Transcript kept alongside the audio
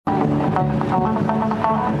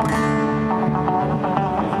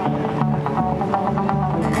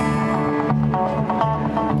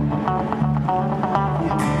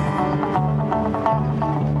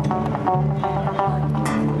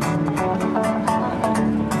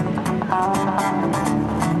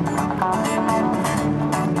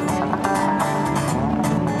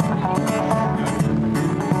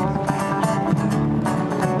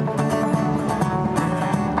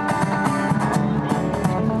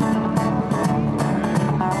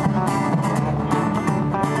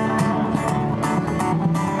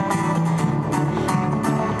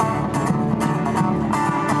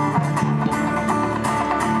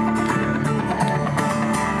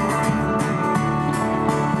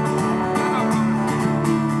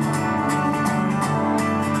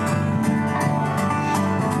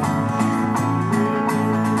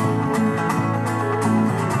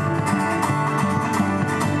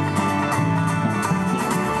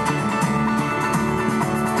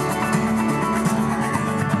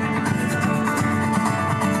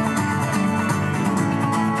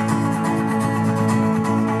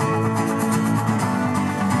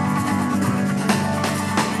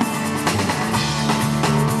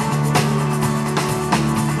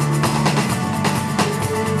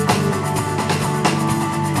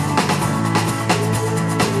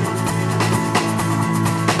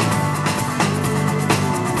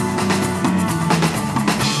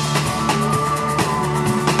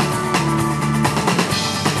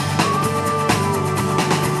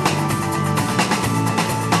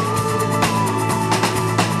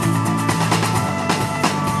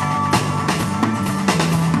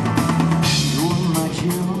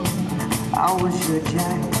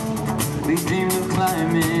We dreamed of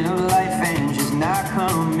climbing a life and just not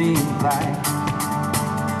coming back,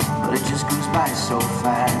 but it just goes by so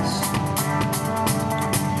fast.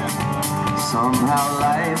 Somehow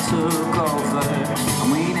life took over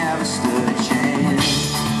and we never stood a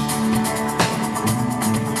chance.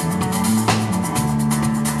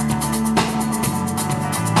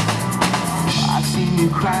 I've seen you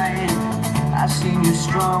crying, I've seen you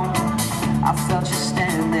strong. I felt you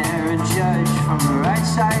stand there and judge from the right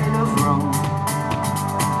side of wrong.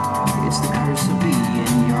 It's the curse of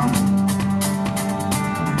being young.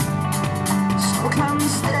 So climb the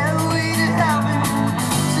stairway to heaven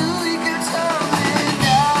till we can tumbling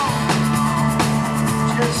down,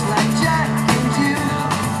 just like Jack and Jill.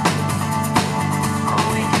 Oh,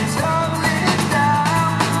 we can tumbling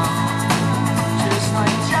down, just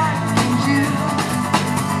like Jack and Jill.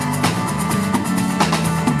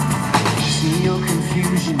 See your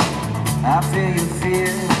confusion, I feel your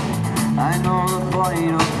fear. I know the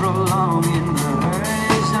point of prolonging the hurt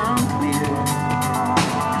is unclear.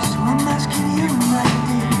 So I'm asking you, my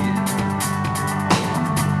dear,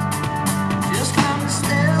 just climb the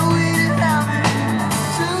stairway to heaven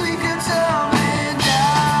till we can tumbling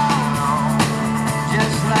down,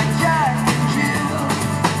 just like Jack and Jill.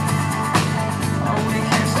 Oh, we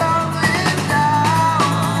can tumbling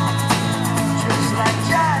down, just like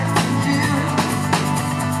Jack and Jill.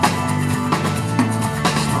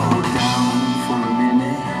 Slow down for a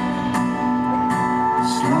minute,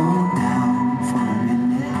 slow down for a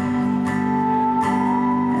minute,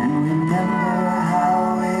 and remember how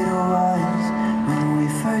it was when we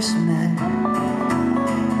first met.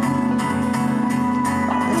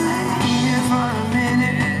 Here for a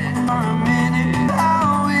minute,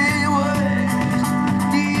 how it was.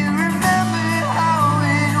 Do you remember how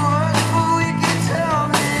it was before we get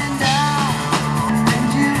tumbling down? And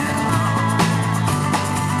you,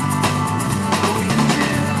 we can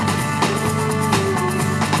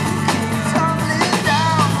keep tumbling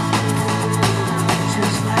down,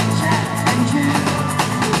 just like Jack and Jill,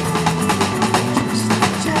 just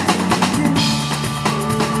like Jack and Jill.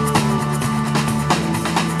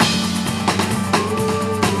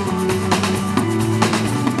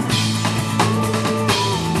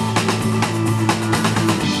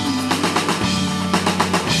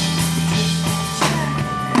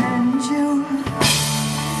 And you.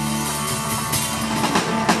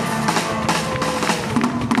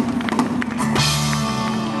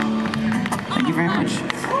 Thank you very much.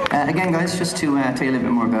 Again, guys, just to tell you a little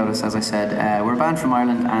bit more about us, as I said, we're a band from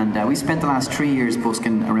Ireland, and we spent the last 3 years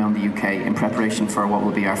busking around the UK in preparation for what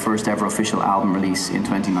will be our first ever official album release in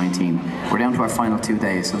 2019. We're down to our final 2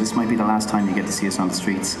 days, so this might be the last time you get to see us on the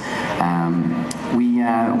streets.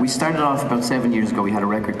 We started off about 7 years ago. We had a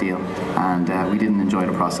record deal, and we didn't enjoy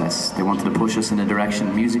the process. They wanted to push us in a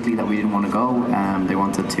direction musically that we didn't want to go. They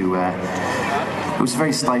wanted to It was a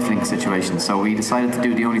very stifling situation, so we decided to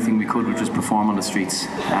do the only thing we could, which was perform on the streets.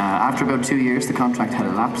 After about 2 years, the contract had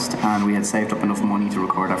elapsed, and we had saved up enough money to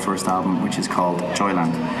record our first album, which is called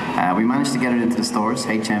Joyland. We managed to get it into the stores,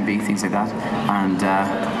 HMV, things like that,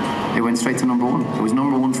 and it went straight to #1. It was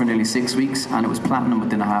 #1 for nearly 6 weeks, and it was platinum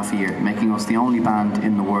within a half a year, making us the only band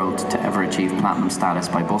in the world to ever achieve platinum status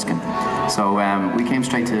by busking. So we came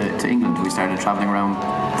straight to England. We started travelling around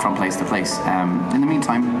from place to place. In the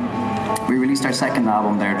meantime, we released our second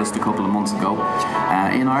album there just a couple of months ago.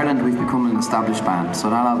 In Ireland, we've become an established band, so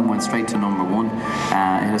that album went straight to #1.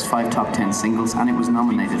 It has 5 top 10 singles, and it was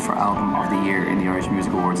nominated for Album of the Year in the Irish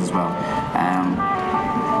Music Awards as well.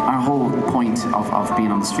 Our whole point of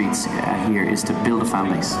being on the streets here is to build a fan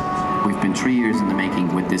base. We've been 3 years in the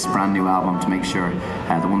making with this brand new album to make sure,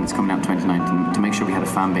 the one that's coming out in 2019, to make sure we had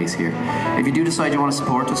a fan base here. If you do decide you want to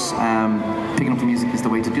support us, picking up the music is the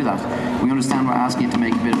way to do that. We understand we're asking you to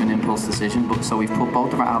make a bit of an impulse decision, but so we've put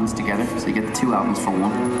both of our albums together, so you get the 2 albums for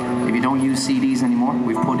one. If you don't use CDs anymore,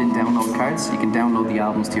 we've put in download cards. You can download the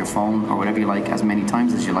albums to your phone or whatever you like, as many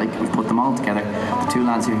times as you like. We've put them all together. The 2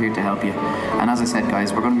 lads are here to help you. And as I said,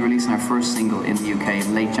 guys, we're going to be releasing our first single in the UK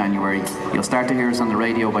in late January. You'll start to hear us on the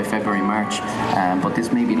radio by February, March, but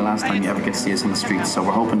this may be the last time you ever get to see us on the streets, so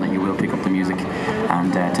we're hoping that you will pick up the music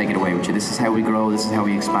and take it away with you. This is how we grow, this is how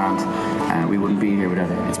we expand. We wouldn't be here without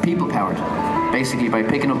it. It's people powered. Basically, by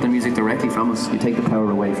picking up the music directly from us, you take the power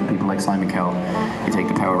away from people like Simon Cowell. You take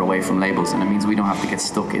the power away from labels, and it means we don't have to get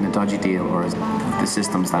stuck in a dodgy deal or the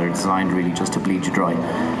systems that are designed really just to bleed you dry.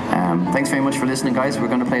 Thanks very much for listening, guys. We're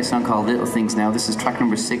going to play a song called Little Things now. This is track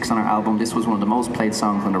number 6 on our album. This was one of the most played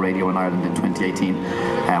songs on the radio in Ireland in 2018.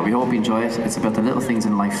 We hope you enjoy it. It's about the little things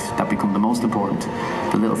in life that become the most important,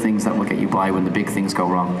 the little things that will get you by when the big things go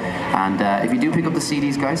wrong. And if you do pick up the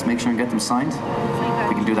CDs, guys, make sure and get them signed.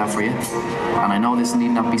 We can do that for you. And I know this need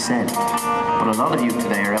not be said, but a lot of you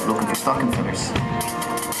today are out looking for stocking fillers.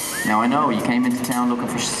 Now I know you came into town looking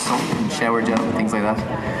for soap and shower gel and things like that.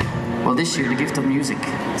 Well, this year the gift of music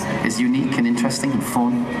is unique and interesting and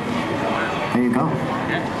fun. There you go.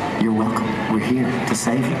 You're welcome. We're here to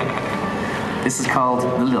save you. This is called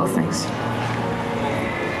The Little Things.